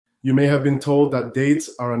You may have been told that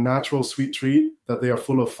dates are a natural sweet treat, that they are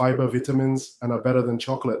full of fiber, vitamins, and are better than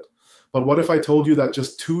chocolate. But what if I told you that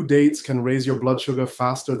just 2 dates can raise your blood sugar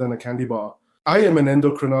faster than a candy bar? I am an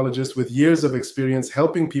endocrinologist with years of experience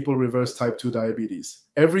helping people reverse type 2 diabetes.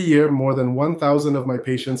 Every year, more than 1,000 of my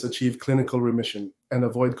patients achieve clinical remission and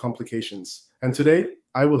avoid complications. And today,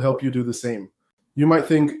 I will help you do the same. You might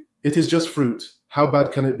think, it is just fruit. How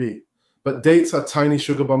bad can it be? But dates are tiny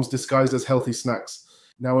sugar bombs disguised as healthy snacks.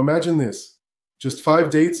 Now imagine this. Just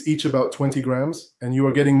 5 dates, each about 20 grams, and you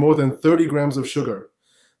are getting more than 30 grams of sugar.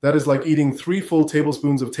 That is like eating 3 full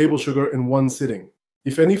tablespoons of table sugar in one sitting.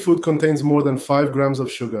 If any food contains more than 5 grams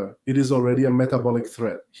of sugar, it is already a metabolic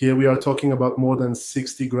threat. Here we are talking about more than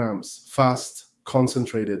 60 grams, fast,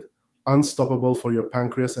 concentrated, unstoppable for your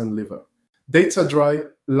pancreas and liver. Dates are dry,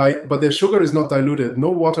 light, but their sugar is not diluted. No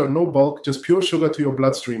water, no bulk, just pure sugar to your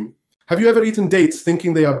bloodstream. Have you ever eaten dates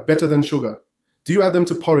thinking they are better than sugar? Do you add them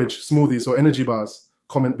to porridge, smoothies, or energy bars?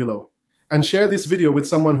 Comment below. And share this video with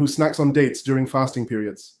someone who snacks on dates during fasting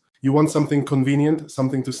periods. You want something convenient,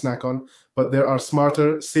 something to snack on, but there are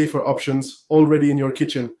smarter, safer options already in your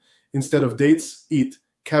kitchen. Instead of dates, eat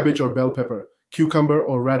cabbage or bell pepper, cucumber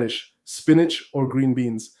or radish, spinach or green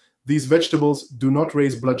beans. These vegetables do not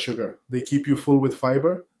raise blood sugar. They keep you full with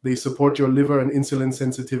fiber. They support your liver and insulin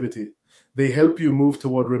sensitivity. They help you move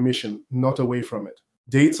toward remission, not away from it.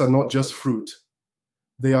 Dates are not just fruit.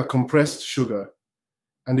 They are compressed sugar.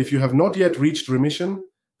 And if you have not yet reached remission,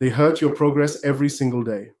 they hurt your progress every single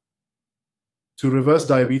day. To reverse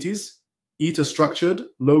diabetes, eat a structured,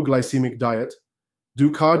 low glycemic diet.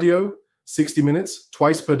 Do cardio, 60 minutes,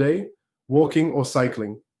 twice per day, walking or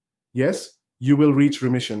cycling. Yes, you will reach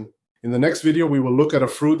remission. In the next video, we will look at a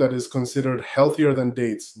fruit that is considered healthier than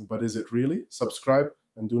dates. But is it really? Subscribe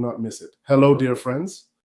and do not miss it. Hello, dear friends.